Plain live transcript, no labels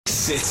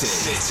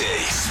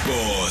City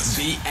Sports,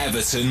 the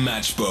Everton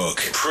Matchbook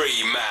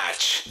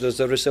pre-match. There's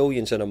a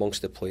resilience in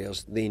amongst the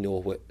players. They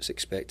know what's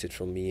expected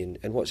from me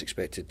and what's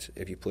expected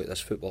if you play at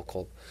this football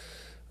club.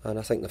 And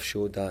I think they've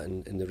showed that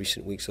in the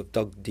recent weeks. They've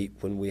dug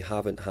deep when we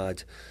haven't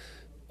had,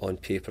 on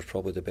paper,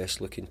 probably the best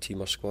looking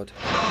team or squad.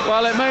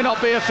 Well, it may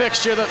not be a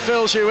fixture that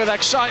fills you with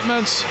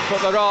excitement,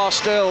 but there are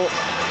still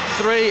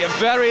 3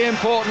 very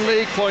important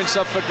league points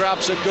up for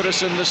grabs at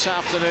Goodison this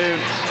afternoon.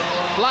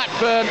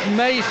 Blackburn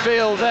may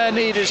feel their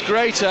need is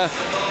greater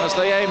as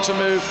they aim to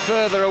move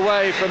further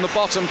away from the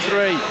bottom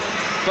 3.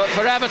 But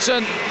for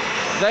Everton,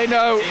 they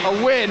know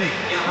a win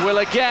will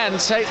again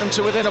take them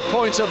to within a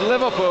point of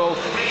Liverpool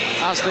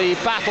as the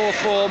battle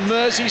for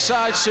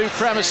Merseyside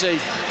supremacy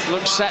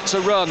looks set to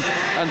run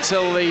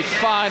until the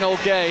final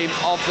game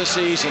of the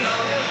season.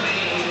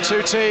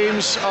 2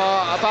 teams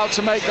are about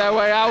to make their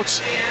way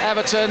out.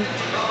 Everton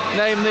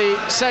name the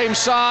same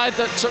side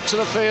that took to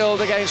the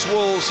field against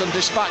Wolves and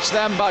dispatched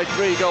them by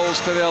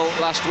 3-0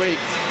 last week.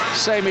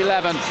 Same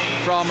 11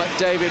 from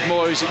David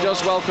Moyes. He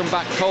does welcome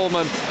back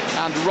Coleman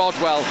and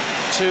Rodwell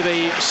to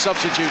the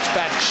substitutes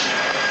bench.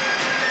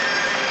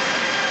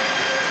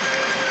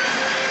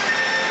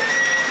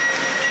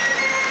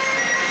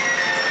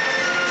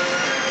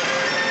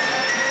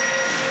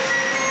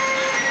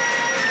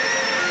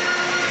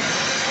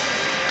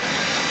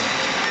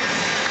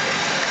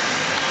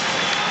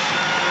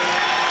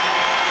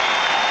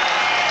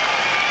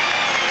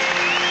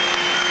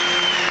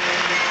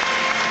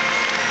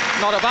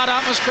 Not a bad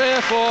atmosphere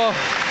for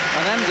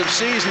an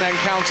end-of-season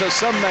encounter,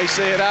 some may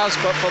see it as,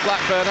 but for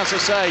Blackburn, as I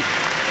say,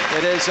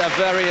 it is a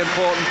very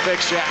important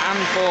fixture, and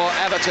for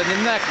Everton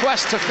in their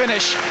quest to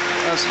finish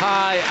as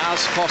high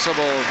as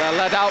possible. They're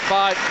led out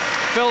by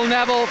Phil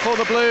Neville for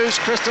the Blues,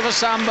 Christopher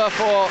Samba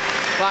for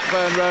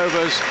Blackburn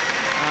Rovers,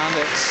 and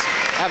it's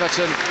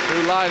Everton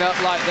who line up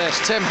like this.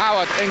 Tim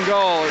Howard in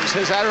goal. It was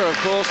his error, of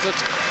course, that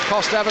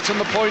cost Everton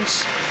the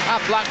points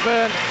at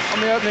Blackburn on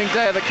the opening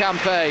day of the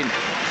campaign.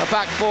 A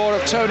back 4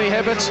 of Tony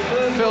Hibbert,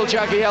 Phil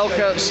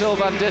Jagielka,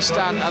 Sylvain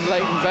Distin and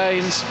Leighton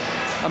Baines.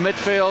 A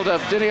midfield of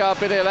Diniar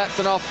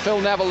Bidil-Ethanov, Phil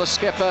Neville the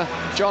skipper,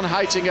 John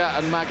Heitinger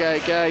and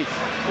Maguey Gay.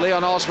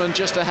 Leon Osman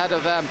just ahead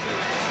of them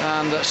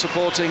and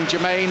supporting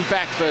Jermaine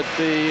Beckford,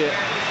 the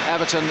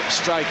Everton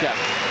striker.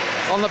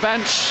 On the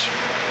bench,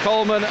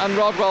 Coleman and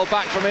Rodwell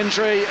back from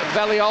injury,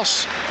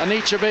 Velios,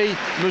 Anichebe,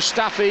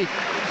 Mustafi,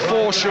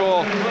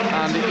 Forshaw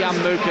and Jan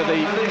Muka,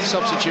 the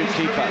substitute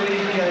keeper.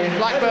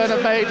 Blackburn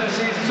have made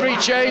 3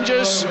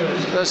 changes.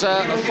 There's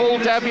a full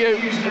debut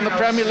in the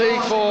Premier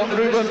League for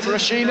Ruben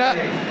Rashina.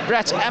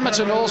 Brett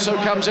Emerton also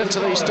comes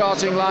into the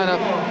starting lineup,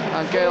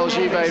 and Gaël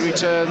Givet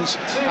returns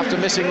after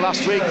missing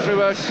last week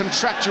through a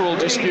contractual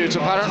dispute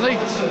apparently.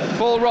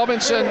 Paul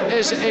Robinson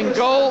is in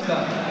goal.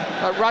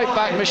 At right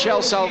back,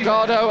 Michel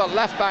Salgado. At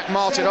left back,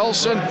 Martin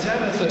Olsen.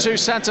 The 2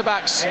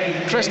 centre-backs,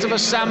 Christopher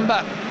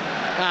Samba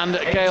and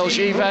Gaël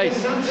Givet.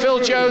 Phil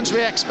Jones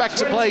we expect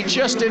to play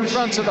just in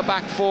front of the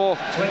back 4,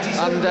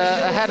 and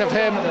ahead of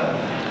him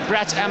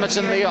Brett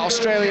Emerton, the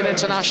Australian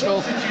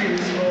international,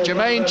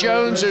 Jermaine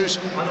Jones, who's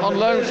on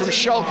loan from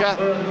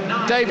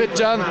Schalke, David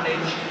Dunn,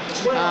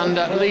 and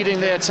leading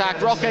the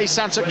attack, Roque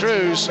Santa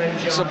Cruz,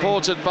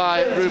 supported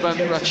by Ruben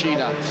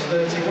Rachina.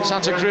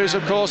 Santa Cruz,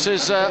 of course,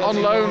 is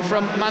on loan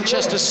from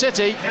Manchester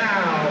City,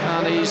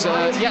 and he's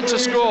yet to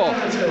score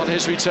on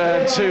his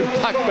return to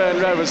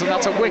Blackburn Rovers, and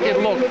that's a wicked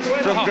look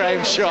from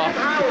Graham Shaw.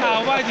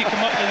 Why do you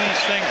come up with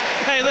these things?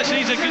 Hey, listen,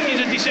 he's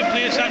a decent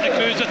player, Santa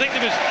Cruz. I think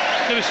there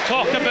was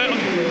talk about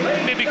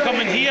him maybe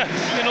coming here.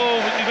 You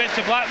know, he went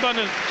to Blackburn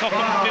and talking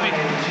maybe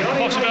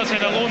possibility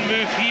of a loan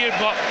move here,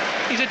 but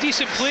he's a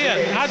decent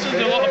player. Hasn't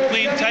a lot of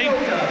playing time.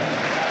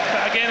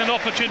 But again, an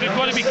opportunity. We've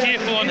got to be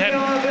careful on him.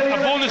 A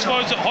bonus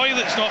was that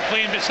Hoylett's not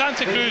playing, but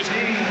Santa Cruz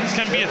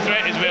can be a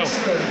threat as well.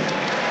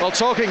 Well,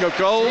 talking of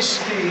goals,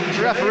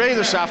 the referee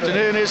this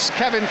afternoon is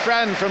Kevin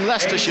Friend from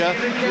Leicestershire,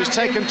 who's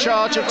taken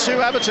charge of 2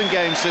 Everton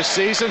games this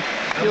season.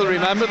 You'll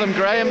remember them,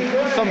 Graham.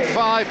 Thumped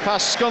 5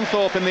 past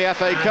Scunthorpe in the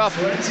FA Cup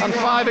and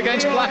 5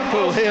 against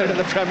Blackpool here in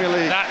the Premier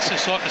League. That's the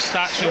sort of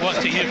stats we want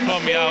to hear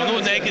from you.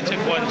 No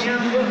negative ones.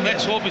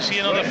 Let's hope we see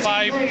another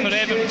 5 for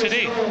Everton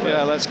today.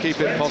 Yeah, let's keep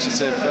it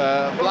positive.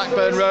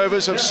 Blackburn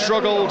Rovers have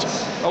struggled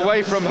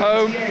away from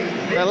home.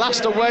 Their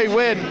last away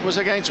win was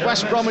against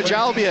West Bromwich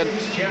Albion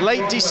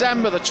late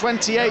December, the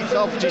 28th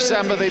of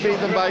December. They beat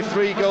them by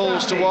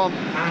 3-1,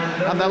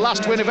 and their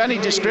last win of any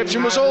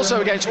description was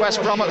also against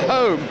West Brom at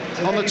home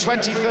on the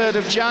 23rd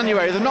of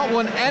January. They've not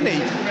won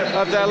any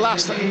of their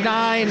last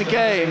 9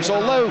 games,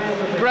 although,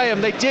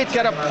 Graham, they did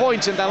get a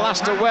point in their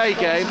last away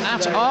game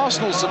at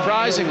Arsenal,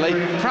 surprisingly.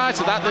 Prior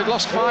to that, they'd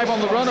lost 5 on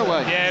the run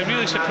away. Yeah,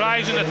 really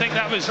surprising. I think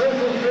that was,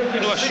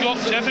 a shock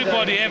to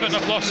everybody. Everton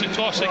have lost the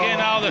toss again.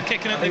 Now they're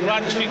kicking into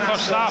Grand Street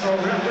first half.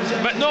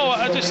 But no,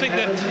 I just think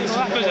that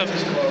that was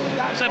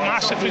It's a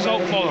massive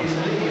result for them.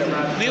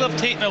 They'll have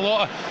taken a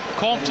lot of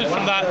confidence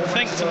from that,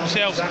 think to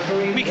themselves,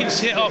 we can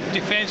set up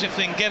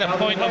defensively and get a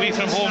point away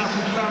from home.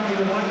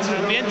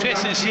 It'll be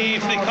interesting to see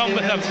if they come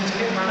with a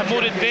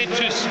more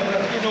adventurous,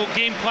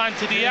 game plan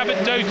today. I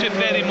would doubt it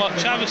very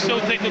much. I would still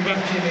think they'll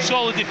be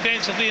solid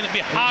defensively, and it'll be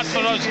hard for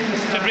us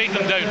to break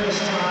them down.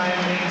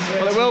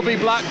 Well, it will be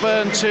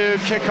Blackburn to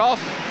kick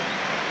off.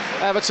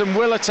 Everton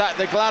will attack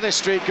the Gladys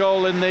Street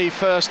goal in the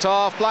first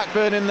half.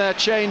 Blackburn in their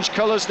changed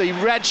colours, the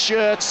red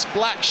shirts,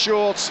 black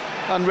shorts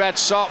and red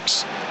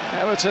socks.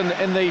 Everton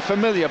in the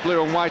familiar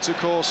blue and white, of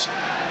course.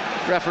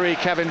 Referee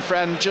Kevin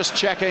Friend just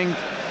checking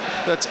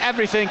that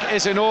everything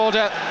is in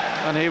order,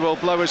 and he will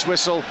blow his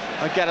whistle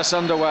and get us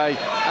underway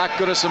at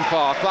Goodison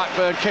Park.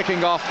 Blackburn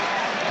kicking off,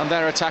 and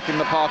they're attacking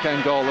the Park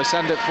end goal. They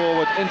send it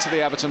forward into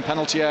the Everton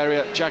penalty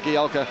area.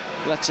 Jagielka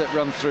lets it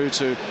run through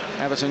to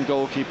Everton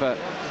goalkeeper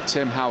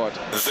Tim Howard.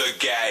 The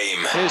game.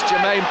 Here's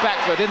Jermaine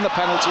Beckford in the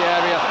penalty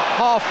area,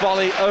 half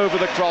volley over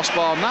the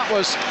crossbar, and that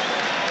was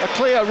a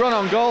clear run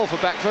on goal for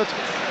Beckford,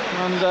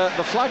 and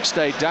the flag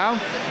stayed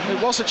down.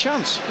 It was a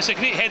chance. It's a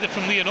great header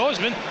from Leon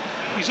Osman.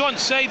 He's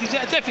onside, he's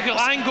at a difficult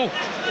angle.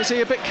 Is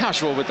he a bit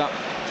casual with that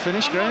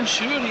finish, Graham? I'm not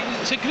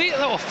sure. It's a great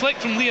little flick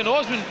from Leon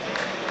Osman.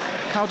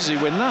 How does he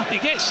win that? He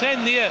gets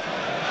in there.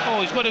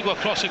 Oh, he's got to go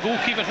across the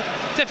goalkeeper.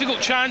 Difficult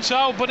chance,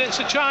 Al, but it's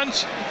a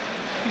chance.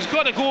 He's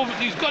got to go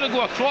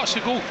across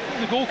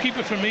the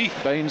goalkeeper for me.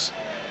 Baines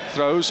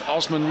throws,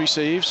 Osman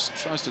receives,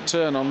 tries to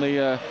turn on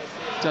the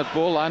dead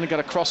ball line and get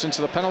across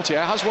into the penalty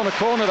area. Has won a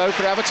corner though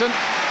for Everton.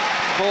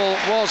 The ball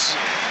was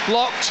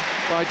blocked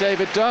by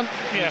David Dunn.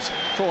 Yeah.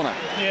 Corner.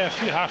 Yeah, a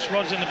few harsh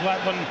words in the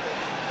Blackburn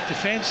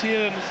defence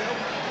here, and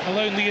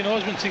allowing Leon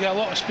Osman to get a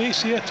lot of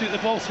space here to get the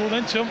ball thrown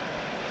into him.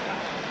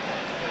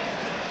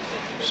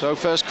 So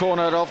first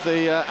corner of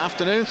the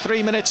afternoon,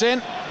 3 minutes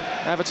in.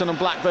 Everton and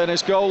Blackburn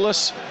is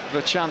goalless.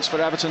 The chance for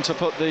Everton to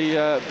put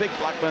the big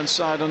Blackburn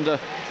side under a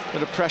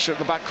bit of pressure at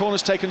the back.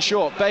 Corner's taken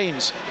short.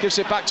 Baines gives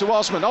it back to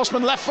Osman.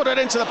 Osman left-footed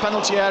into the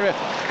penalty area.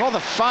 Rather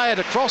fired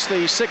across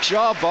the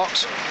 6-yard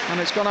box, and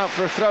it's gone out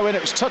for a throw-in.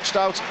 It was touched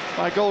out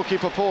by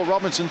goalkeeper Paul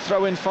Robinson.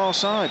 Throw-in far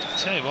side. I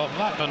tell you what,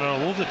 Blackburn are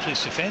all over the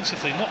place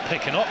defensively, not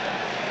picking up.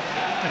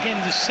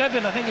 Again, the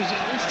 7, I think it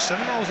was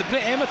 7. Oh, the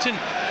Brett Emerton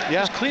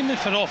was claiming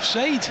for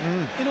offside.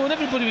 And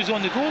everybody was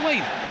on the goal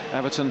line.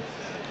 Everton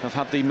have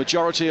had the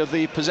majority of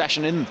the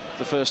possession in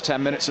the first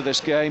 10 minutes of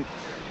this game,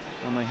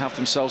 and they have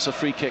themselves a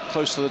free kick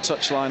close to the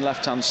touchline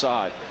left-hand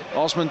side.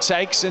 Osman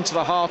takes into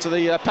the heart of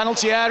the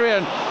penalty area,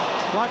 and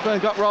Blackburn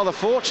got rather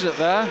fortunate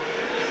there.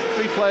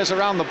 3 players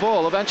around the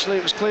ball. Eventually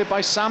it was cleared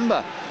by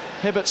Samba.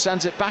 Hibbert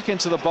sends it back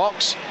into the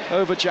box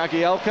over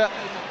Jagielka.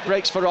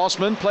 Breaks for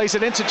Osman, plays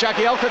it into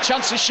Jagielka,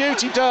 chance to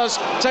shoot, he does,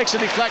 takes a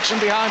deflection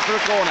behind for a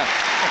corner.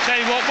 I'll tell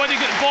you what, when he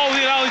got the ball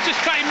there, Al, he's just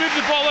trying to move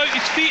the ball out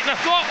his feet, and I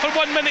thought for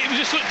 1 minute he was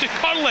just looking to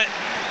curl it.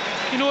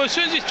 As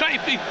soon as he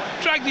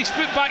dragged his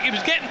foot back, he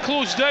was getting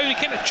closed down, he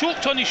kind of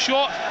choked on his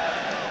shot,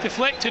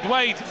 deflected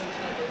wide.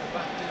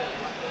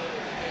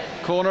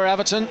 Corner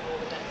Everton.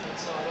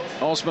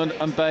 Osman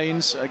and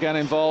Baines again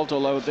involved,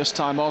 although this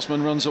time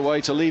Osman runs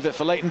away to leave it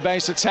for Leighton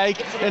Baines to take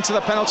into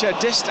the penalty area.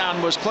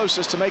 Distan was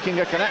closest to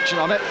making a connection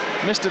on it,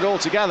 missed it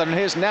altogether, and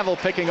here's Neville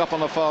picking up on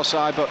the far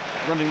side but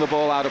running the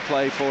ball out of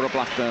play for a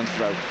Blackburn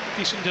throw.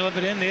 Decent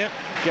delivery in there.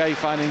 Gay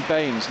finding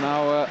Baines,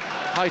 now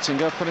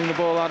Heitinger putting the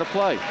ball out of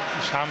play.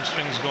 His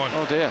hamstring's gone.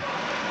 Oh dear.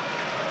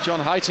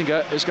 John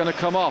Heitinger is going to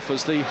come off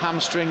as the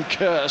hamstring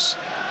curse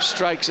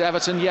strikes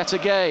Everton yet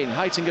again.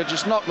 Heitinger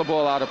just knocked the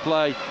ball out of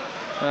play,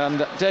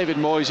 and David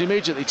Moyes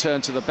immediately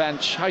turned to the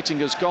bench.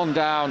 Heitinger's gone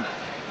down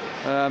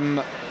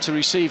to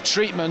receive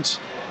treatment,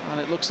 and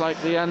it looks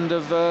like the end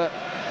of the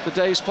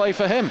day's play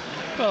for him.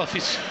 Well, if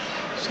he's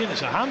saying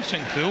it's a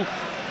hamstring pull,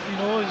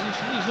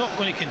 he's not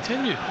going to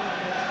continue.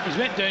 He's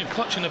went down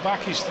clutching the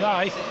back of his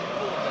thigh.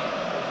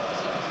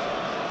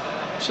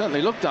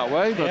 Certainly looked that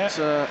way,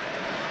 but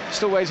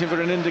still waiting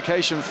for an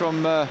indication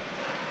from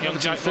young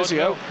Jack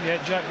physio. Rodwell.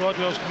 Yeah, Jack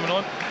Rodwell's coming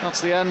on.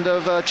 That's the end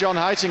of John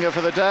Heitinger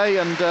for the day,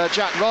 and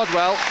Jack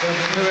Rodwell,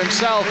 who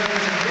himself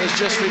has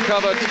just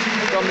recovered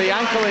from the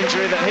ankle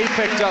injury that he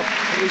picked up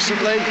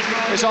recently,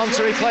 is on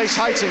to replace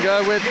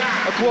Heitinger with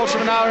a quarter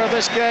of an hour of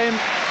this game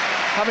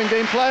having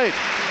been played.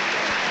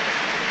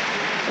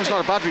 It's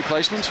not a bad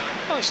replacement.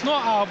 Well, it's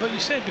not, Al, but you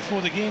said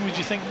before the game, would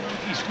you think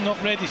he's not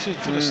ready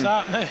for the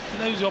start?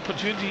 Now's the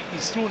opportunity.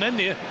 He's thrown in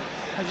there.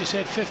 As you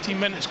said, 15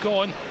 minutes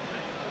gone.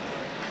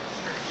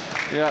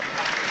 Yeah.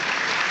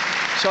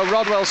 So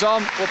Rodwell's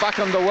on. We're back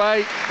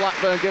underway.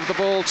 Blackburn give the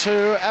ball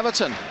to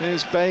Everton.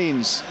 Here's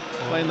Baines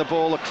playing the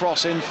ball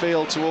across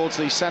infield towards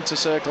the centre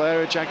circle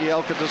area.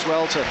 Jagielka does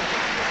well to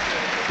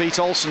beat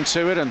Olsen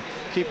to it and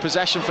keep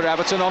possession for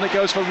Everton. On it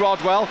goes for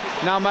Rodwell.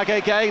 Now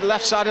Magay,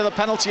 left side of the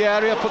penalty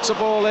area, puts a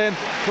ball in,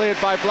 cleared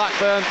by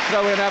Blackburn.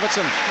 Throw in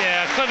Everton.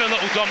 Yeah, clever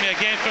little dummy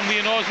again from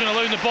Leon Osman,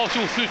 allowing the ball to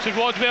go through to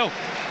Rodwell,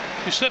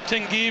 who slipped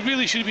in gear.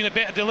 Really should have been a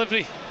better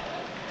delivery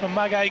from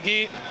Magai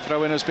Gate.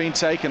 Throw-in has been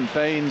taken.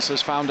 Baines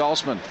has found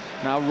Osman.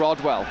 Now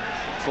Rodwell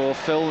for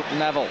Phil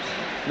Neville.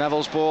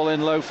 Neville's ball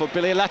in low for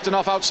Billy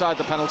Lettonoff outside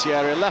the penalty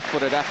area.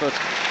 Left-footed effort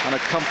and a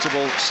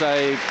comfortable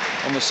save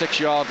on the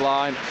 6-yard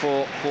line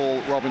for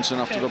Paul Robinson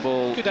after the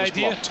ball good was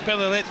idea. blocked.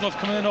 Billy Lettonoff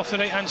coming in off the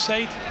right-hand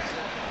side,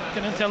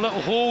 getting into a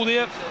little hole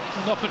there.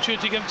 An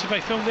opportunity given to by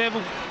Phil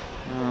Neville.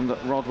 And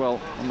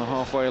Rodwell on the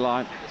halfway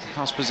line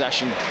has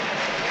possession,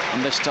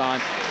 and this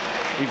time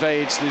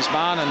evades this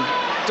man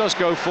and does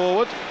go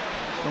forward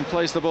and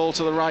plays the ball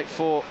to the right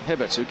for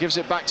Hibbert, who gives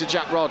it back to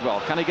Jack Rodwell.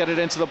 Can he get it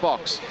into the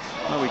box?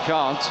 No, he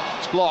can't.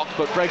 It's blocked,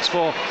 but breaks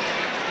for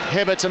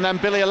Hibbert, and then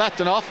Billy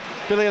Lettonoff.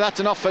 Billy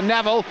Lettonoff for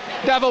Neville.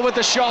 Neville with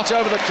the shot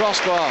over the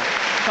crossbar.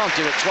 Can't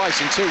do it twice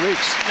in 2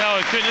 weeks. No,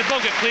 he couldn't. The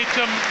ball get played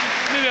to him.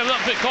 Maybe a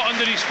little bit caught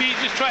under his feet.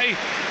 Just try to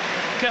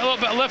get a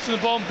little bit of lift on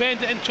the ball and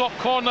bend it in top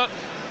corner.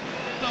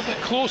 A little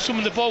bit close to him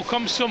when the ball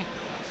comes to him.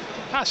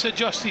 Has to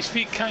adjust his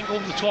feet, can't go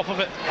over the top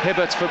of it.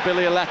 Hibbert for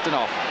Billy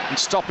Lettonoff, and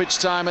stoppage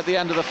time at the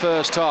end of the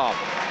first half.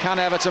 Can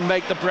Everton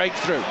make the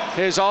breakthrough?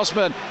 Here's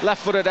Osman,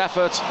 left-footed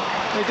effort.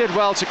 He did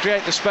well to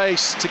create the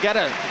space to get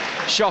a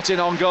shot in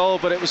on goal,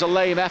 but it was a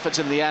lame effort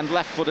in the end.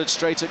 Left-footed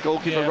straight at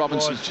goalkeeper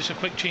Robinson. Just a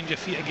quick change of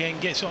feet again,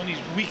 gets it on his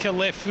weaker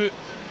left foot.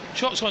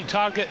 Shots on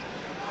target,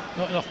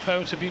 not enough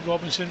power to beat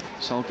Robinson.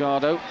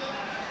 Salgado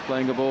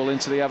playing the ball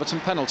into the Everton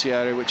penalty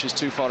area, which is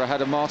too far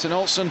ahead of Martin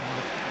Olsen,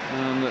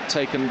 and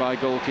taken by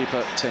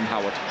goalkeeper Tim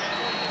Howard.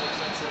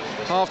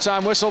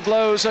 Half-time whistle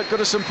blows at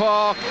Goodison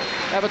Park.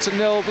 Everton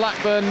 0,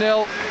 Blackburn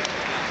 0.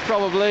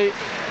 Probably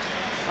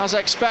as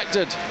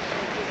expected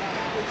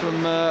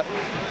from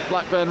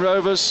Blackburn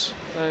Rovers.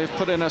 They've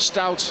put in a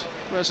stout,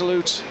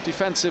 resolute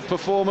defensive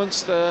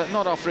performance. They're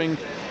not offering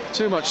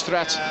too much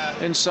threat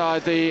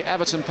inside the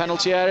Everton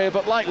penalty area,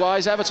 but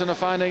likewise Everton are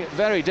finding it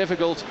very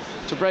difficult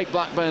to break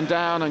Blackburn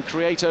down and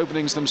create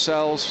openings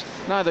themselves.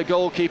 Neither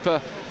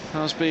goalkeeper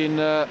has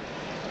been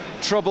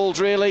troubled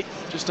really.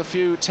 Just a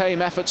few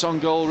tame efforts on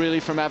goal really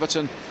from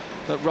Everton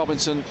that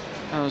Robinson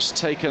has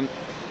taken,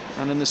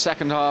 and in the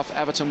second half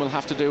Everton will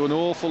have to do an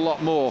awful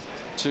lot more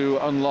to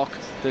unlock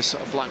this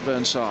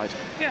Blackburn side.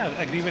 Yeah,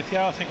 I agree with you.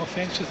 I think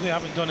offensively they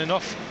haven't done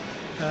enough.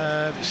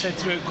 Said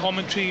throughout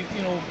commentary,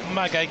 you know,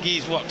 Magai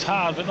Gay's worked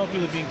hard but not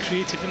really been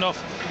creative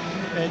enough.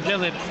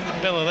 Billy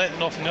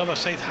Lettonoff on the other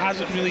side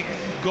hasn't really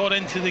got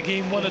into the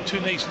game. 1 or 2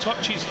 nice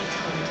touches.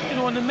 You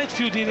know, in the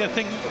midfield area I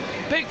think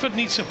Beckford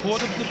needs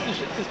support.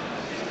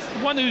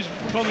 The one who's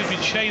probably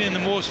been shining the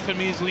most for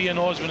me is Leon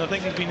Osman. I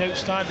think he's been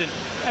outstanding.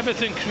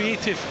 Everything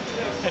creative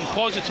and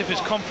positive has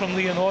come from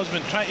Leon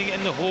Osman, trying to get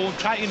in the hole,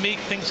 trying to make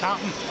things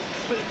happen.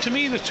 But to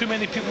me, there's too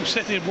many people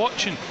sitting there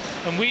watching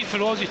and waiting for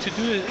Ozzy to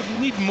do it.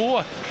 We need more.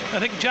 I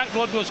think Jack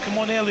Rodwell's come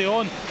on early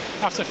on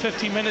after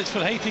 15 minutes for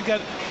Heitinga.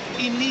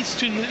 He needs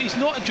to. He's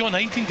not a John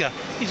Heitinga.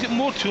 He's got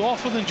more to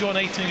offer than John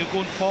Heitinga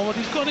going forward.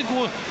 He's got to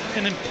go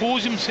and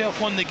impose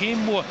himself on the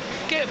game more.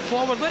 Get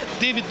forward. Let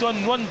David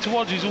Dunn run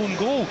towards his own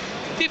goal.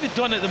 David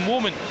Dunn at the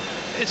moment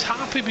is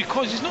happy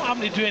because he's not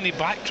having to do any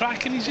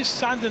backtracking. He's just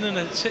standing in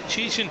a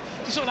situation.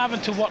 He's not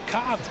having to work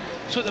hard.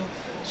 So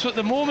at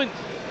the moment,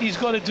 he's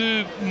got to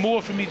do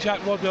more for me,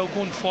 Jack Rodwell,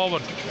 going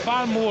forward.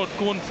 Far more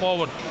going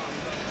forward.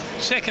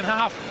 Second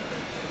half,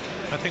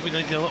 I think we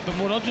need a little bit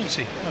more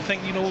urgency. I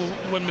think, you know,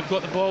 when we've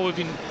got the ball, we've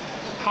been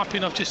happy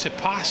enough just to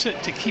pass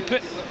it, to keep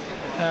it.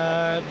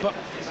 But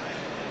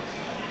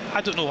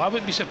I don't know. I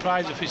wouldn't be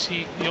surprised if we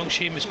see young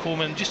Seamus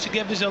Coleman just to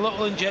give us a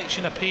little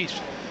injection of pace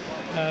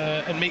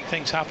and make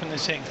things happen in the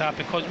second half,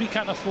 because we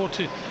can't afford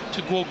to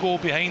go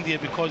behind here,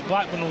 because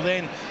Blackburn will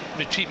then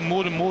retreat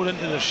more and more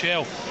into their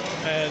shell.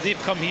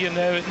 They've come here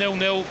now at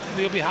 0-0.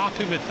 They'll be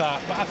happy with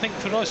that. But I think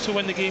for us to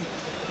win the game,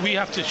 we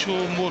have to show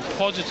a more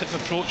positive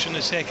approach in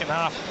the second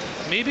half.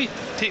 Maybe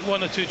take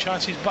 1 or 2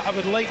 chances, but I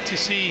would like to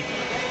see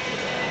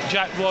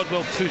Jack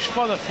Rodwell push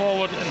further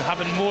forward and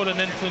having more an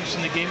influence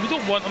in the game. We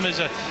don't want him as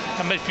a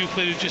midfield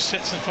player who just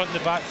sits in front of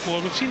the back four.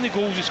 We've seen the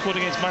goals he scored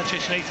against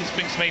Manchester United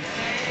springs to mind.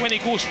 When he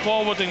goes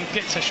forward and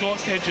gets a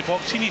shot edge of the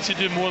box, he needs to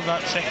do more than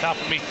that second half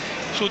for me.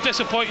 So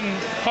disappointing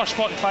first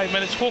 45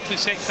 minutes. Hopefully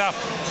second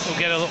half will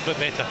get a little bit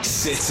better.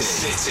 City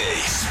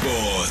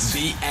Sports,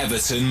 the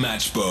Everton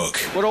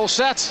Matchbook. We're all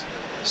set.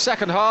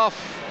 Second half,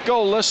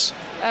 goalless.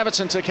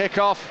 Everton to kick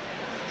off.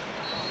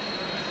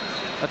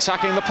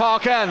 Attacking the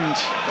Park end.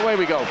 Away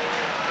we go.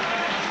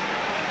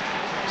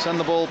 Send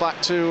the ball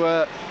back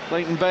to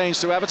Leighton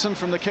Baines to Everton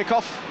from the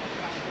kick-off.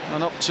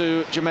 And up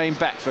to Jermaine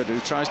Beckford, who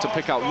tries to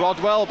pick out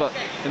Rodwell, but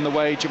in the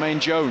way Jermaine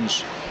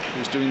Jones,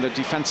 who's doing the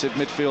defensive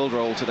midfield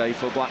role today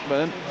for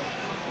Blackburn.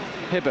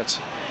 Hibbert,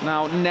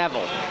 now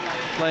Neville,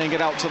 playing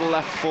it out to the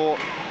left for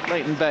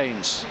Leighton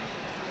Baines.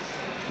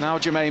 Now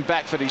Jermaine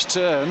Beckford, he's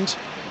turned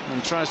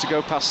and tries to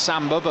go past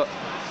Samba, but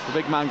the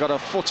big man got a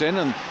foot in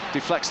and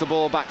deflects the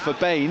ball back for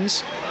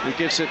Baines, who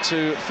gives it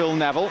to Phil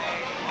Neville.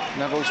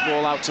 Neville's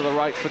ball out to the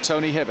right for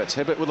Tony Hibbert.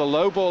 Hibbert with a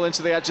low ball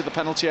into the edge of the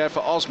penalty area for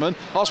Osman.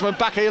 Osman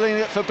back-heeling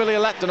it for Billy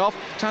Lettonoff,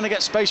 trying to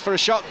get space for a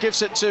shot,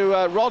 gives it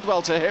to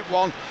Rodwell to hit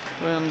one,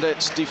 and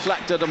it's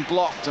deflected and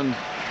blocked, and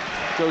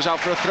Goes out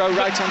for a throw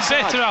right hand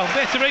side.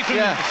 Better right from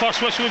the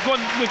first whistle.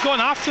 We've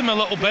gone after him a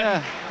little bit.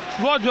 Yeah.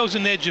 Rodwell's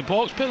in the edge of the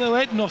box, Billy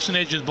Lettonoff's in the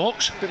edge of the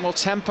box. A bit more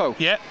tempo.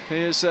 Yeah.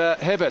 Here's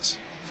Hibbert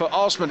for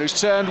Osman, who's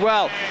turned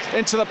well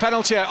into the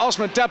penalty area.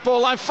 Osman, dead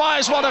ball line,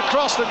 fires one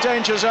across the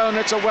danger zone.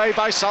 It's away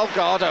by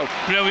Salgado.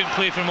 Brilliant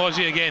play from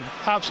Ozzy again.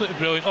 Absolutely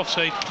brilliant.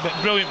 Offside, but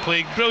brilliant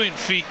play, brilliant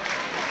feet.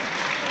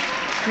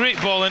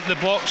 Great ball into the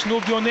box,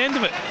 nobody on the end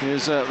of it.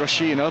 Here's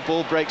Rashina,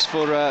 ball breaks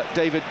for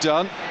David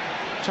Dunn.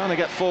 Trying to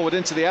get forward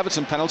into the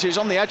Everton penalty. He's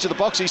on the edge of the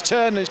box, he's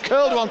turned and he's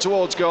curled one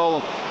towards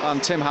goal.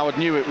 And Tim Howard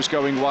knew it was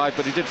going wide,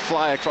 but he did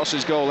fly across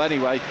his goal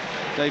anyway.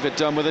 David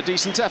Dunn with a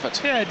decent effort.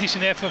 Yeah, a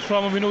decent effort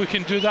from him. We know he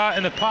can do that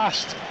in the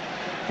past.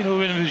 You know,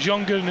 when he was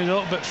younger and a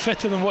little bit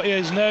fitter than what he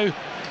is now.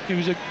 He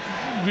was a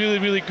really,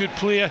 really good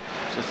player.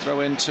 So throw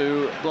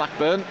into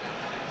Blackburn.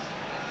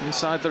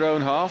 Inside their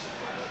own half.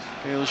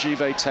 Gail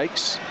Givet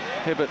takes.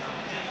 Hibbert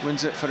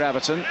wins it for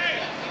Everton.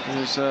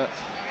 There's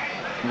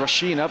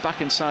Rashina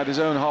back inside his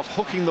own half,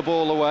 hooking the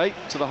ball away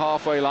to the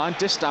halfway line.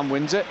 Distan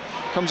wins it,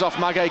 comes off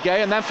Maguette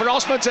Gay, and then for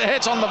Osman to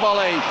hit on the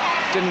volley.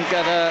 Didn't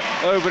get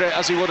over it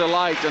as he would have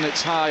liked, and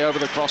it's high over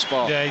the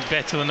crossbar. Yeah, he's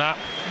better than that.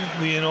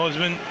 Leon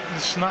Osman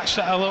snatched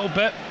it a little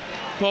bit.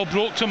 Ball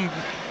broke to him.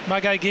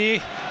 Maguette Gay,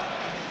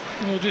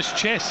 you know, just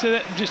chested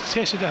it. Just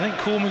tested. I think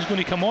Coleman's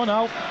going to come on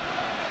out.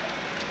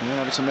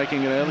 Yeah, Everton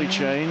making an early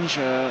change.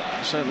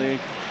 Certainly.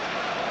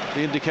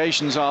 The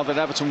indications are that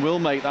Everton will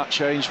make that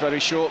change very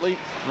shortly.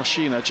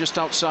 Rashina just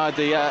outside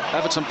the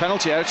Everton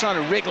penalty area,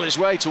 trying to wriggle his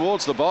way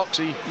towards the box.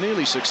 He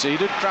nearly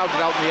succeeded, crowded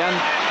out in the end.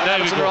 And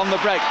Everton are on the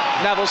break.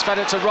 Neville's fed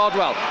it to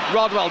Rodwell.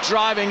 Rodwell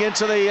driving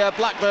into the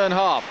Blackburn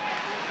half.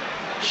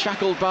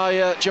 Shackled by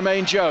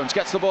Jermaine Jones.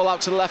 Gets the ball out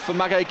to the left for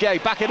Maguette Gay.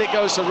 Back in it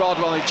goes to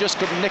Rodwell. He just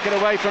couldn't nick it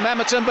away from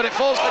Emerton, but it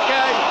falls to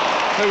Gay,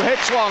 who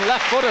hits one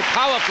left-footed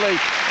powerfully,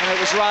 and it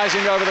was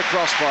rising over the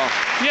crossbar.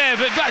 Yeah,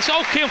 but that's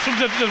all came from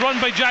the run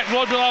by Jack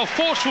Rodwell. A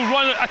forceful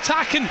run,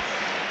 attacking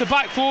the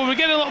back four. We're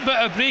getting a little bit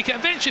of a break. It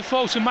eventually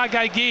falls to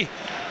Maguette Gay.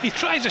 He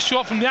tries a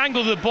shot from the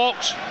angle of the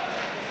box,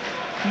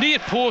 near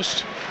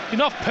post,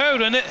 enough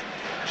power in it,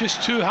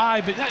 just too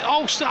high. But that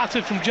all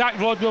started from Jack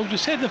Rodwell.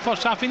 Just said in the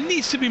first half, he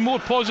needs to be more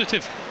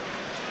positive.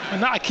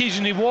 And that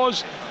occasion he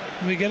was,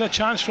 and we get a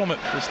chance from it.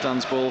 This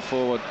stands ball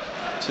forward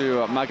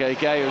to Maguette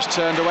Gay, who's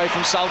turned away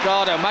from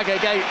Salgado.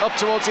 Maguette Gay up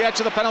towards the edge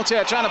of the penalty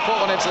area, trying to put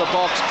one into the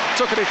box.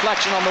 Took a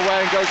deflection on the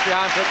way and goes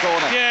behind for a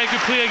corner. Yeah,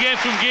 good play again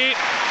from Gay.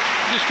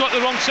 Just got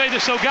the wrong side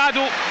of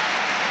Salgado.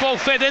 Ball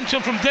fed into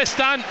him from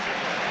Distan.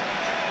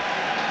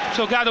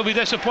 Salgado will be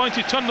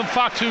disappointed, turned him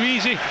far too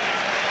easy.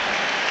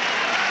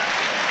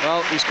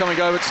 Well, he's coming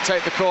over to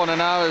take the corner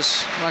now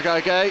as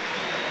Maguette Gay,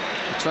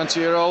 a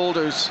 20-year-old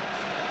who's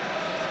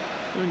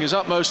doing his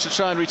utmost to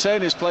try and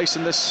retain his place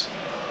in this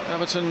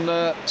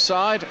Everton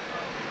side.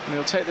 And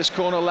he'll take this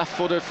corner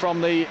left-footed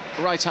from the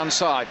right-hand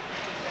side.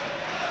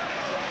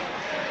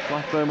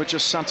 Blackburn with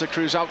just Santa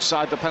Cruz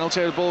outside the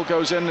penalty. The ball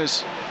goes in,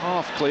 is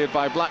half cleared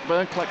by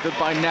Blackburn, collected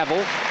by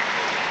Neville.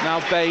 Now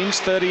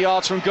Baines, 30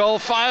 yards from goal,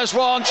 fires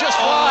one just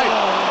wide.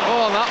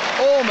 Oh, and that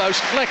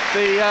almost flicked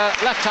the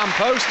left-hand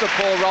post of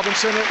Paul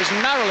Robinson. It was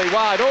narrowly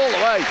wide all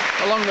the way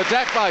along the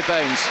deck by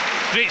Baines.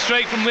 Great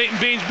strike from Leighton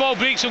Baines. Ball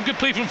breaks on, good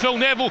play from Phil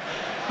Neville.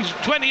 He's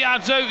 20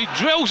 yards out, he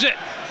drills it.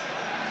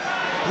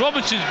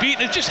 Robinson's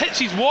beaten. It just hits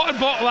his water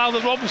bottle out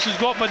that Robinson's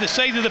got by the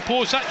side of the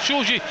post. That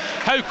shows you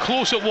how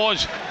close it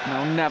was.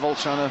 Now Neville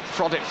trying to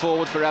prod it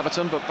forward for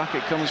Everton, but back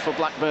it comes for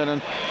Blackburn, and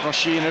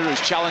Rashina,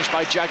 who's challenged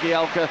by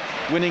Jagielka,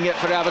 winning it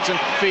for Everton,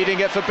 feeding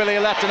it for Billy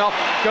Lettonoff,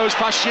 goes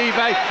past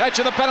Givet, edge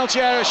of the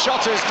penalty area,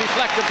 shot is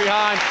deflected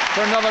behind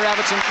for another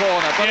Everton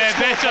corner. But yeah, it's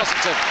better.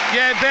 Positive.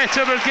 Yeah,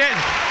 better. We're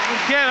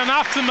getting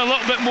after them a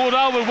little bit more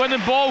now. We're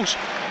winning balls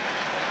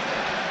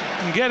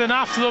and getting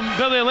after them.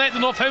 Billy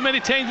Lettonoff, how many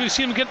times we've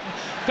seen him get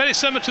very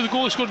similar to the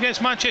goal he scored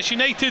against Manchester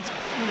United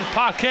in the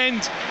Park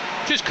End.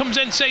 Just comes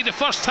inside the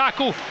first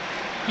tackle.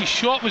 His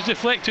shot was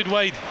deflected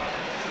wide.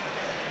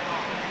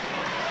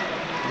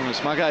 And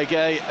it's Maguette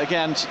Gay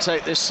again to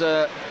take this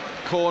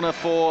corner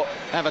for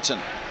Everton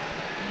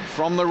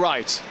from the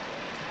right.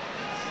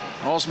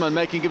 Osman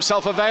making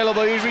himself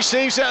available. He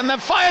receives it and then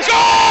fires.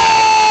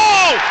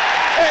 Goal!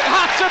 It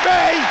had to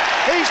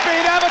be. He's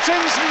been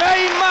Everton's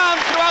main man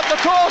throughout the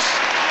course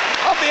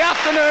of the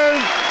afternoon,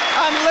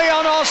 and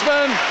Leon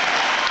Osman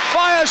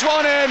fires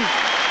one in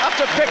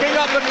after picking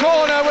up the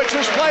corner, which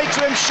was played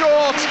to him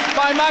short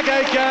by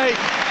Maguette Gay.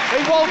 He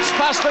waltzed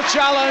past the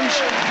challenge,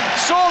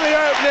 saw the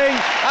opening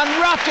and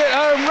wrapped it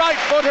home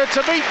right-footed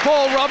to beat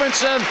Paul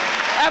Robinson.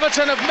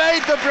 Everton have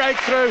made the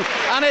breakthrough,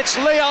 and it's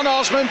Leon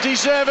Osman,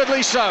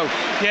 deservedly so.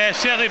 Yeah,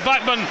 certainly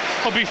Blackburn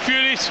will be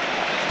furious.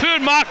 Poor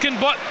marking,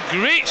 but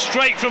great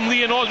strike from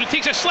Leon Osman.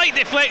 Takes a slight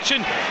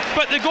deflection,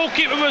 but the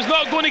goalkeeper was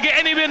not going to get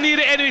anywhere near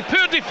it anyway.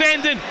 Poor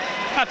defending.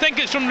 I think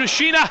it's from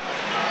Rashina.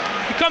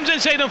 He comes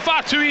inside him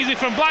far too easy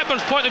from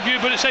Blackburn's point of view,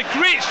 but it's a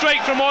great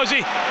strike from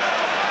Ozzy.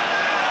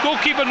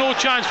 Goalkeeper no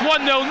chance.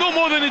 1-0, no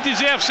more than a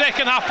deserved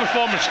second half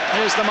performance.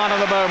 Here's the man of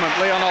the moment,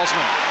 Leon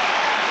Osman,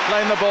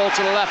 playing the ball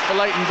to the left for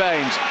Leighton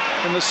Baines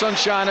in the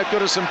sunshine at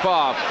Goodison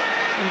Park.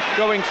 And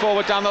going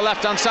forward down the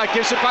left-hand side,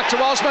 gives it back to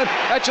Osman.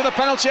 Edge of the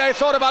penalty area,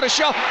 thought about a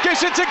shot,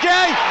 gives it to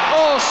Gay.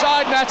 Oh,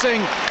 side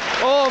netting,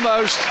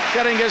 almost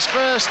getting his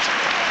first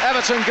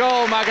Everton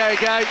goal, Maguire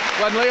Gay,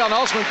 when Leon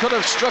Osman could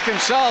have struck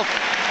himself.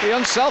 He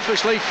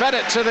unselfishly fed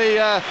it to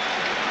the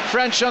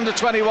French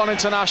under-21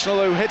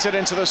 international, who hit it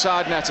into the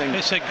side netting.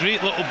 It's a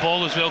great little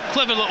ball as well,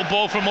 clever little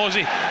ball from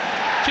Ozzy.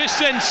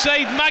 Just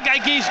inside,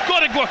 Maguire Gay's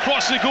got to go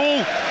across the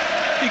goal.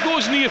 He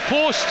goes near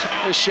post.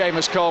 There's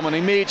Seamus Coleman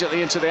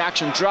immediately into the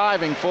action,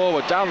 driving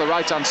forward down the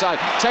right-hand side,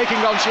 taking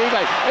on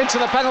Gibe into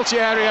the penalty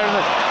area,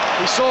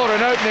 and he saw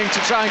an opening to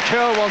try and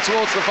curl one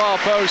towards the far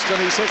post,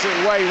 and he's hit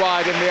it way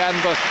wide in the end.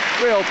 But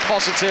real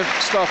positive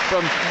stuff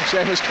from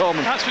Seamus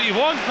Coleman. That's what you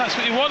want. That's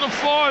what you want him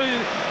for.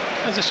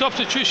 As a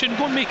substitution,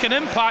 go and make an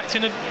impact,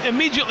 and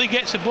immediately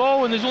gets the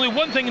ball. And there's only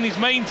one thing in his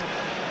mind: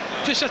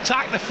 just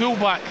attack the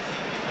fullback.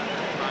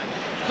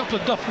 A couple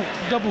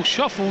of double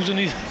shuffles, and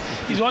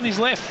he's on his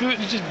left foot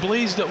and he's just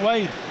blazed it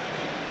wide.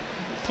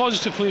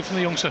 Positive play from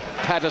the youngster.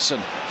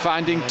 Pedersen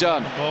finding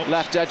Dunn,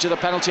 left edge of the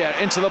penalty area,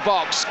 into the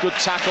box. Good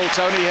tackle,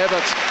 Tony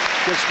Hibbert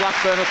gives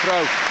Blackburn a throw.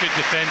 Good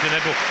defending,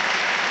 Ibble.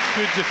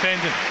 Good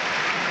defending.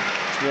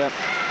 Yeah,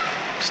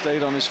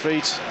 stayed on his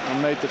feet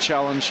and made the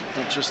challenge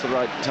at just the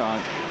right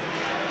time.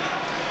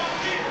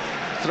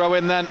 Throw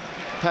in then.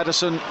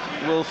 Pedersen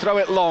will throw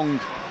it long.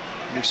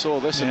 We saw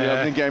this in the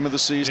opening game of the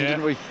season,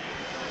 didn't we?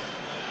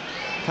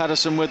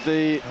 Pedersen with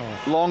the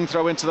long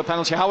throw into the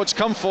penalty. Howard's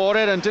come for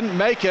it and didn't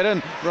make it,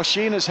 and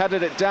Roshin has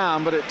headed it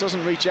down, but it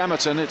doesn't reach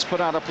Emerton. It's put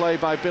out of play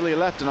by Billy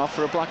Leftenoff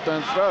for a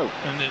Blackburn throw.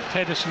 And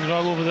Pedersen's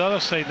all over the other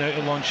side now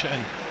to launch it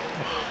in.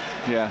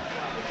 Yeah,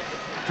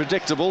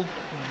 predictable.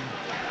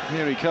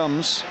 Here he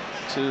comes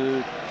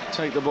to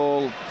take the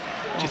ball.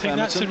 Do you think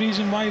that's the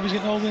reason why he was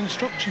getting all the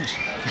instructions?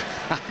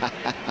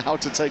 How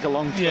to take a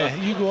long throw. Yeah,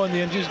 you go on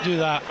there and just do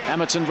that.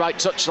 Emerton right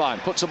touchline,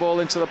 puts the ball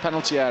into the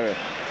penalty area.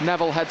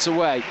 Neville heads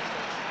away.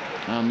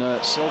 And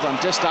Sylvain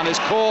Distin is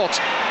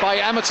caught by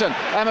Emerton.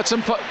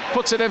 Emerton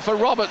puts it in for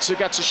Roberts, who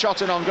gets a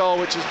shot in on goal,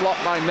 which is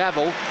blocked by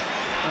Neville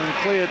and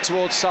cleared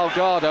towards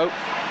Salgado.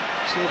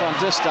 Sylvain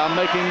Distin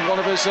making one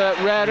of his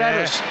rare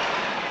errors.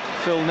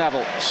 Phil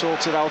Neville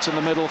sorts it out in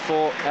the middle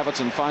for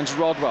Everton, finds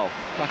Rodwell.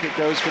 Back it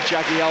goes for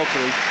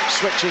Jagielka.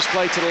 Switches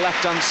play to the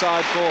left-hand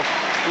side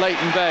for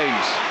Leighton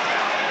Baines.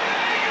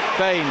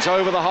 Baines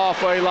over the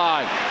halfway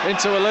line,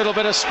 into a little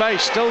bit of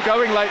space, still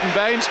going Leighton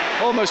Baines,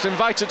 almost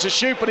invited to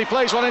shoot, but he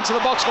plays one into the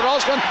box for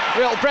Osman.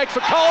 Real break for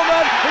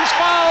Coleman, he's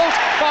fouled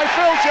by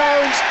Phil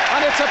Jones,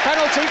 and it's a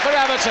penalty for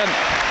Everton.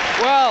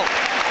 Well,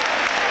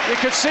 you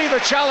could see the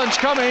challenge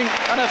coming,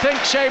 and I think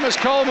Seamus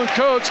Coleman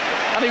could,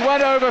 and he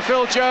went over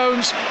Phil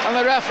Jones, and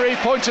the referee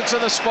pointed to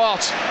the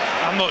spot.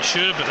 I'm not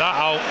sure about that,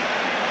 Al.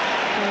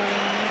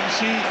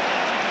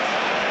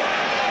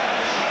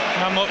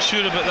 I'm not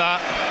sure about that.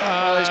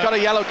 Well, he's got a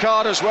yellow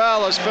card as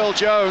well as Phil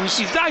Jones.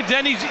 He's dived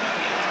in, he's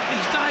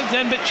dived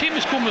in, but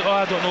Seamus Coleman,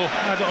 I don't know.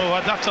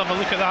 I'd have to have a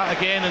look at that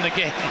again and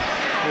again.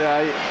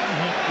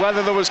 Yeah,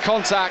 whether there was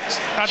contact,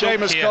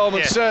 Seamus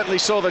Coleman certainly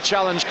saw the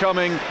challenge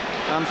coming,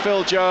 and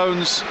Phil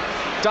Jones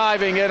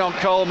diving in on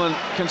Coleman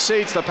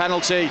concedes the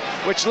penalty,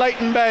 which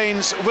Leighton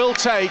Baines will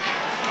take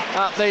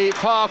at the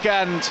Park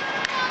end.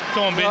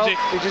 Come on, Benji.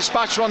 He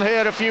dispatched one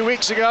here a few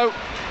weeks ago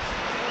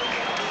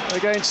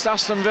against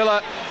Aston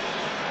Villa.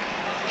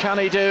 Can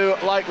he do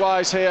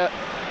likewise here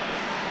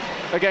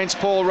against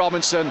Paul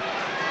Robinson?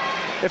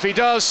 If he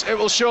does, it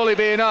will surely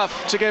be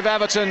enough to give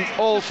Everton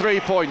all 3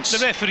 points.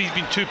 The referee's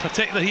been too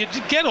particular here.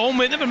 Just get on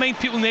with it, never mind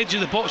people on the edge of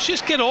the box.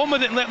 Just get on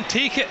with it and let them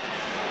take it.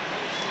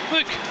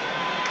 Look.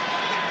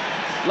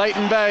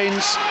 Leighton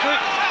Baines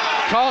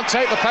can't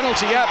take the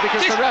penalty yet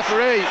because the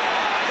referee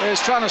is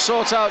trying to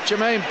sort out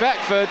Jermaine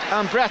Beckford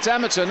and Brett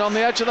Emerton on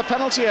the edge of the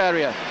penalty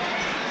area.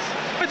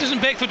 Why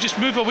doesn't Beckford just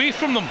move away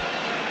from them?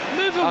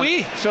 Move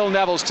away. Phil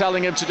Neville's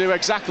telling him to do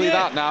exactly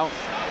that now.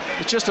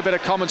 It's just a bit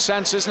of common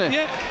sense, isn't it?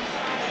 Yeah.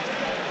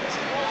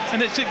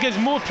 And it gives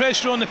more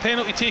pressure on the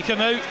penalty taker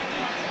now.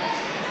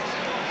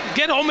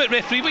 Get on with it,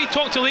 referee. What are you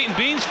talking to Leighton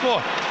Baines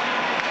for?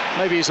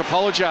 Maybe he's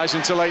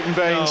apologising to Leighton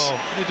Baines. No,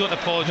 they don't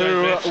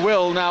apologise. Who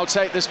will now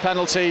take this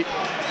penalty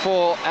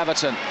for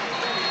Everton.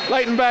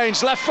 Leighton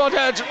Baines, left-footed,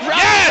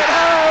 rams it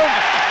home.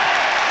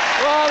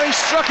 Well, he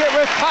struck it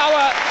with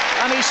power,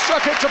 and he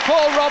struck it to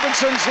Paul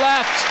Robinson's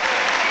left.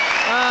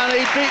 And he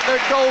beat the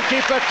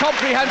goalkeeper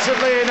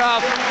comprehensively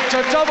enough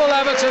to double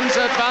Everton's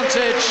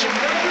advantage.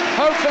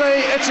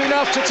 Hopefully it's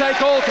enough to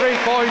take all 3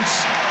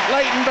 points.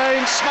 Leighton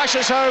Baines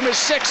smashes home his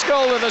 6th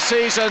goal of the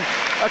season,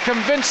 a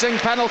convincing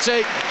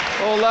penalty,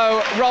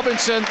 although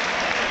Robinson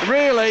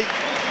really,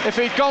 if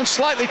he'd gone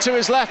slightly to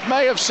his left,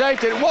 may have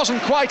saved it. It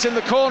wasn't quite in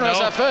the corner as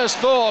I first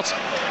thought,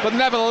 but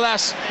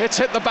nevertheless it's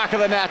hit the back of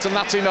the net, and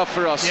that's enough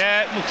for us.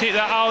 Yeah, we'll take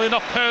that, Ali.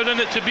 Enough power in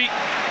it to beat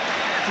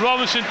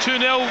Robinson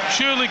 2-0,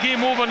 surely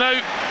game over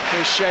now.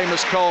 Here's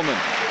Seamus Coleman,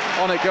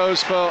 on it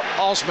goes for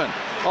Osman.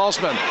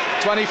 Osman,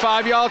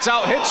 25 yards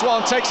out, hits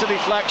one, takes a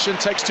deflection,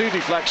 takes 2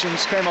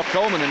 deflections, came off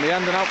Coleman in the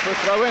end and out for a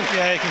throw in.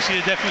 Yeah, you can see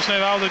the difference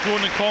now, Al, they're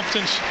growing in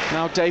confidence.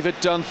 Now David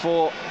Dunn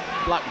for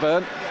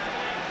Blackburn,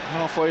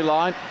 halfway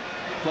line,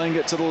 Playing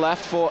it to the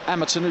left for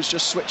Emerton, who's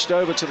just switched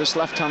over to this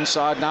left-hand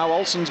side now.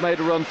 Olsen's made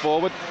a run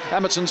forward.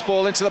 Emerton's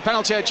ball into the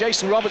penalty area.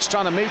 Jason Roberts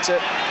trying to meet it.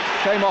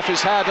 Came off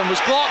his head and was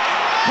blocked.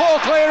 Poor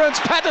clearance.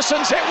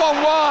 Pedersen's hit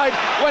one wide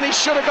when he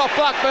should have got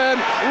Blackburn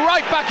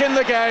right back in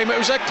the game. It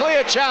was a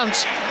clear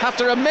chance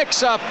after a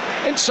mix-up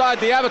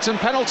inside the Everton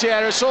penalty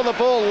area. Saw the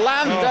ball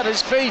land at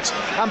his feet,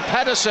 and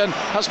Pedersen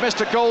has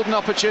missed a golden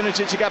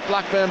opportunity to get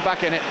Blackburn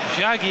back in it.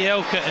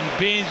 Jagielka and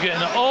Baines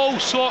getting in all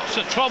sorts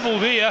of trouble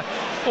there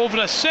over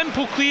a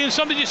simple clearance.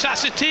 Somebody just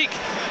has to take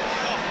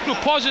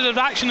positive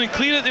action and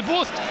clear it. They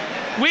both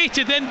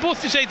waited, then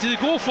both decided to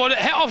go for it.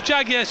 Hit off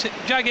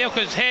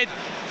Jagielka's head,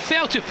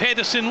 fell to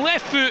Pedersen,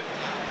 left foot,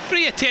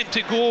 free attempt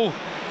to goal.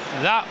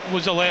 That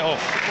was a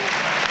let-off.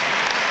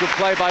 Good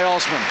play by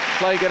Osman.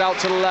 Playing it out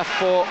to the left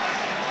for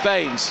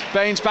Baines.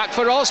 Baines back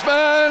for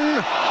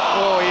Osman.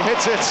 Oh, he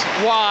hits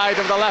it wide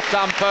of the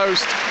left-hand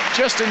post,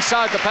 just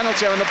inside the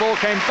penalty area, and the ball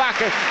came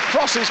back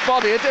across his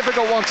body. A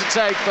difficult one to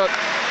take, but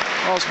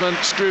Osman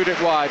screwed it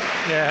wide.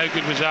 Yeah, how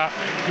good was that?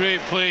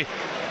 Great play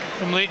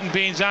from Leighton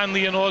Baines and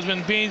Leon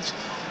Osman. Baines'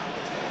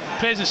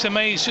 presence of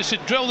mind is just to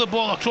drill the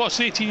ball across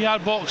the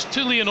 18-yard box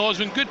to Leon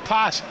Osman. Good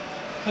pass.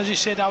 As you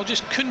said, I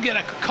just couldn't get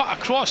a cut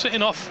across it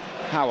enough.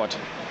 Howard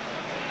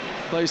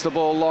plays the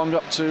ball long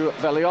up to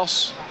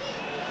Velios.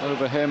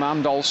 Over him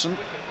and Olsen.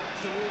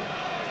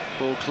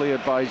 Ball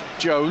cleared by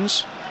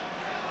Jones.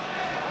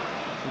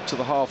 Up to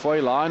the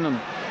halfway line,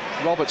 and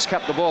Roberts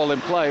kept the ball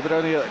in play, but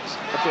only at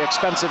the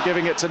expense of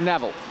giving it to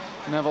Neville.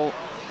 Neville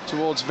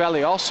towards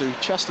Velios, who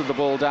chested the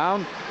ball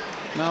down.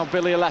 Now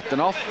Billy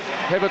Letdenoff.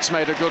 Hibbert's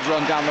made a good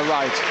run down the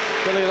right.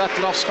 Billy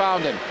Letdenoff's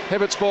found him.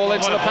 Hibbert's ball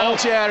into the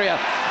penalty area.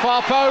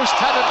 Far post,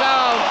 headed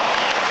down,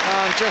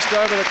 and just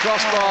over the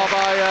crossbar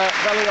by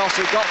Velios,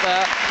 who got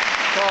there.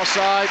 Far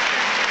side,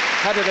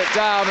 headed it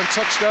down and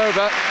touched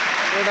over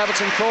in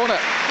Everton corner.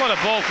 What a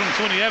ball from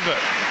Tony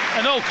Hibbert.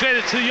 And all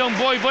credit to the young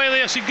boy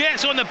Velios, who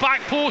gets on the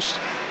back post.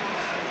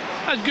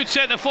 That's good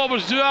centre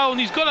forwards duel, and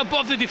he's got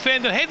above the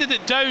defender, headed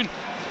it down.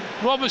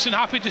 Robertson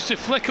happy just to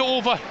flick it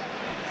over,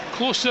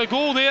 close to a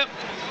goal there.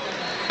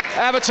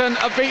 Everton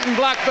have beaten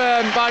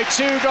Blackburn by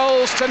 2-0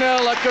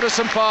 at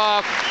Goodison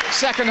Park.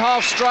 Second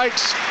half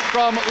strikes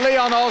from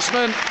Leon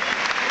Osman,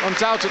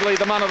 undoubtedly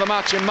the man of the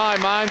match in my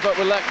mind, but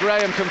we'll let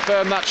Graham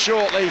confirm that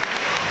shortly.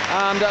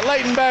 And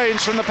Leighton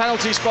Baines from the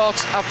penalty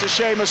spot after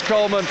Seamus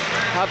Coleman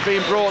had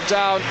been brought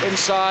down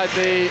inside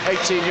the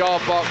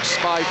 18-yard box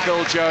by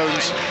Phil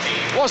Jones.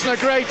 Wasn't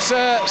a great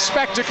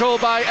spectacle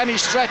by any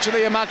stretch of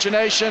the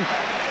imagination,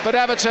 but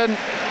Everton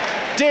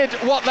did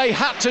what they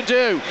had to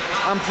do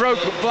and broke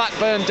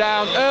Blackburn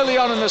down early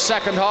on in the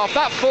second half.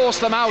 That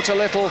forced them out a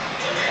little,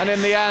 and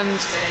in the end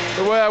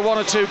there were one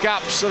or two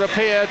gaps that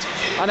appeared,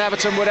 and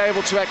Everton were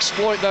able to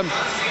exploit them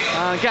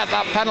and get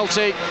that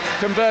penalty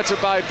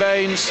converted by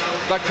Baines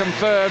that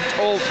confirmed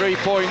all 3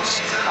 points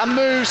and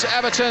moves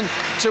Everton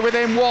to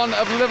within 1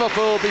 of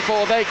Liverpool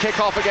before they kick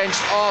off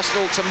against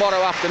Arsenal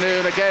tomorrow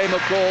afternoon. A game,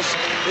 of course,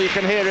 that you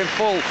can hear in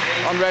full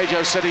on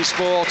Radio City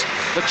Sport.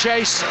 The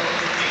chase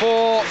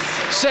for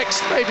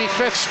 6th, maybe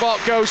 5th spot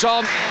goes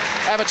on.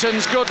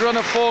 Everton's good run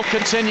of form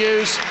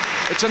continues.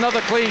 It's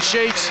another clean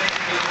sheet.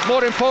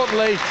 More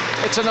importantly,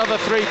 it's another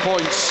 3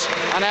 points,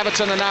 and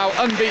Everton are now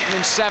unbeaten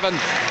in 7.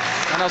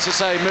 And as I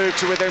say, move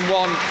to within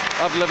 1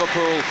 of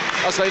Liverpool.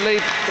 As they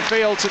leave the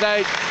field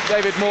today,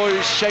 David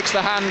Moyes shakes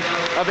the hand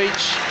of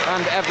each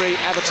and every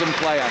Everton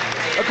player.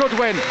 A good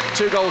win,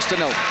 2-0.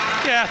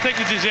 Yeah, I think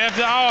they deserved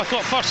it. I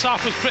thought first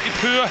half was pretty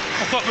poor.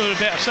 I thought we were a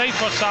better side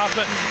first half,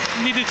 but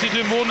needed to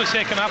do more in the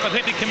second half. I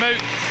think they came out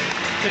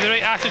with the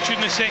right attitude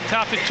in the second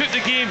half. They took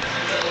the game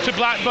to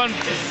Blackburn.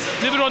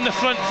 They were on the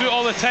front foot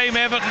all the time.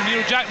 Everton,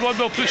 Jack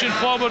Rodwell pushing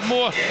forward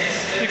more.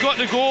 They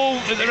got the goal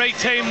at the right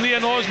time.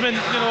 Leon Osman,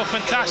 a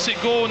fantastic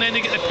goal, and then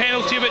they get the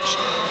penalty, which,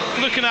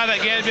 looking at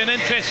it again, it'd be an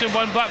interesting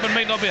one. Blackburn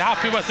might not be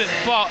happy with it,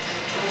 but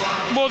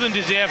more than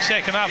deserved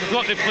second half. I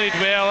thought they played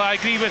well. I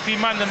agree with you,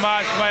 man the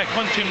match by a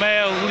country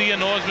mile,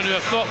 Leon Osman, who I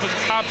thought was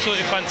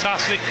absolutely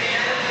fantastic.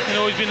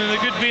 He's been in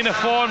a good vein of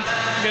form,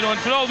 and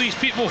for all these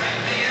people,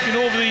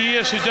 over the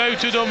years who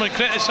doubted him and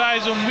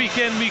criticised him week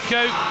in, week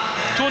out,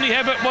 Tony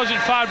Hibbert wasn't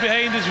far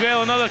behind as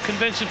well. Another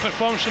convincing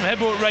performance from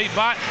Hibbert right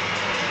back.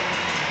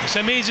 It's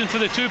amazing for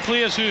the two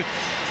players who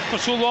for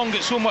so long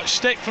get so much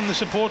stick from the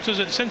supporters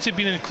that since they've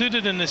been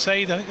included in the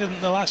side, I think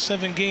in the last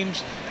 7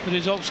 games the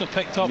results have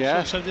picked up.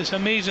 Yeah. So it's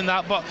amazing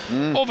that, but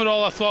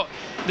overall I thought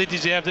they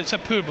deserved it. It's a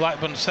poor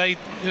Blackburn side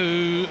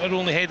who are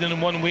only heading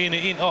in one way and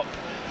it ain't up.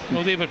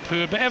 They were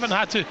poor, but Everton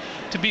had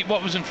to beat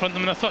what was in front of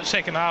them, and I thought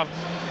second half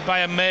by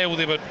a mile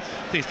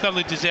they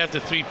thoroughly deserved the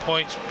 3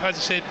 points. As I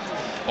said,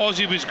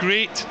 Ozzy was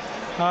great.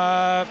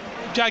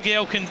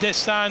 Jagielka and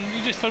Distan,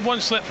 just for one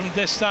slip from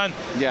Distan,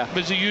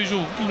 was the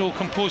usual,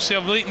 composed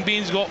self. Leighton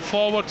Baines got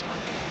forward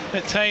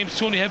at times.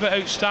 Tony Hibbert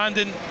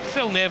outstanding.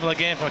 Phil Neville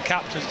again for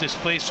captain's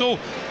display. So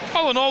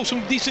all in all,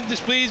 some decent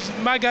displays.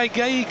 Magai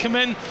Guy come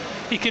in,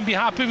 he can be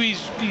happy with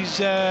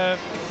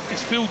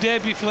his full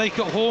debut, if you like,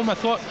 at home. I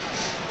thought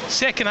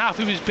second half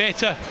he was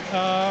better.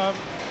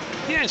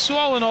 Yeah, so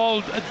all in all,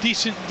 a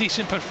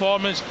decent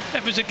performance.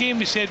 It was a game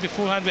we said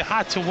beforehand we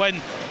had to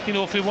win. You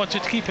know, if we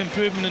wanted to keep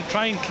improving and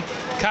try and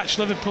catch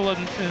Liverpool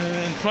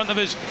in front of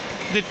us,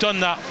 they've done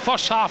that.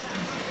 First half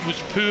was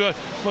poor,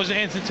 wasn't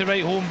anything to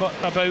write home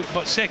about,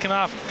 but second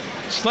half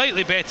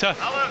slightly better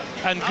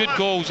and good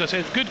goals. I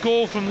said good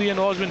goal from Leon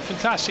Osborne,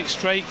 fantastic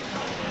strike.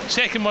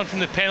 Second one from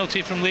the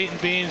penalty from Leighton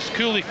Baines,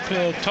 coolly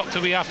tucked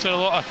away after a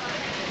lot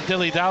of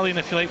dilly-dallying,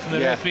 if you like, from the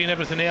referee and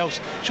everything else.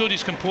 Showed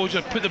his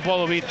composure, put the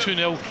ball away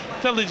 2-0.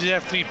 Still they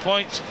deserve 3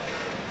 points.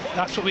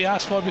 That's what we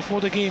asked for before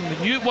the game. We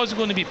knew it wasn't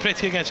going to be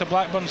pretty against a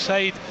Blackburn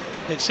side.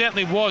 It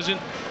certainly wasn't.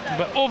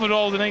 But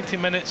overall, the 90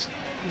 minutes,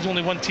 there's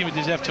only one team who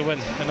deserved to win,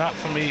 and that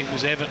for me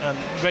was Everton.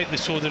 And rightly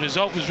so. The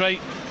result was right.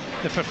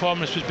 The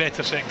performance was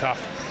better second half.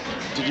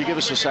 Did you give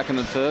us a second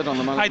and third on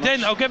the man of the match? I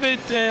didn't. I'll give it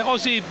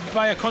Aussie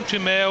by a country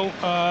mile.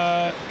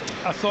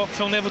 I thought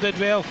Phil Neville did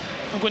well.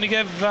 I'm going to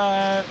give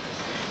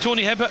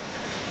Tony Hibbott.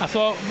 I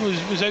thought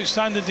was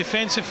outstanding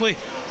defensively.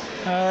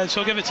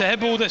 So I'll give it to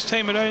Hibbo this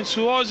time around.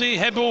 So Aussie,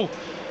 Hibbo,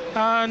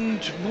 and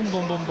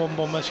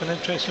boom. That's an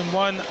interesting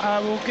one. I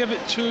will give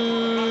it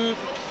to...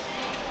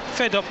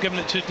 Fed up giving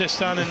it to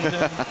Distan and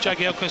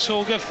Jagielka. So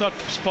I'll give third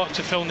spot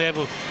to Phil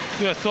Neville,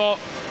 who I thought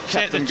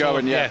kept them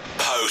going, yeah.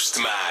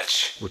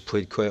 Post-match. We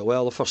played quite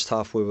well. The first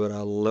half we were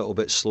a little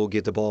bit slow,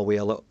 gave the ball away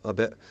a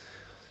bit.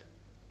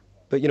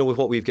 But, you know, with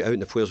what we've got out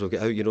and the players we've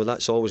got out, you know,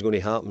 that's always going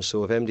to happen.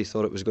 So if MD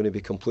thought it was going to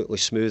be completely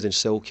smooth and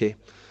silky,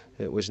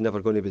 it was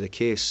never going to be the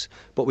case.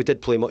 But we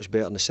did play much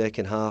better in the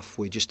second half.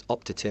 We just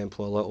upped the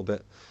tempo a little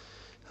bit.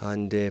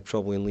 And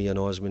probably in Leon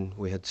Osman,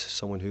 we had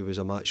someone who was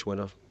a match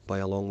winner by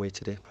a long way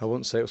today. I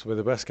wouldn't say it was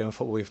the best game of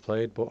football we've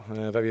played, but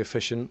very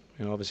efficient.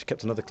 You know, obviously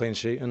kept another clean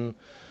sheet and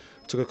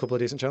took a couple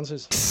of decent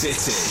chances. City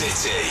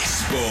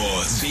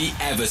Sports, the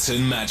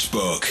Everton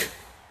Matchbook.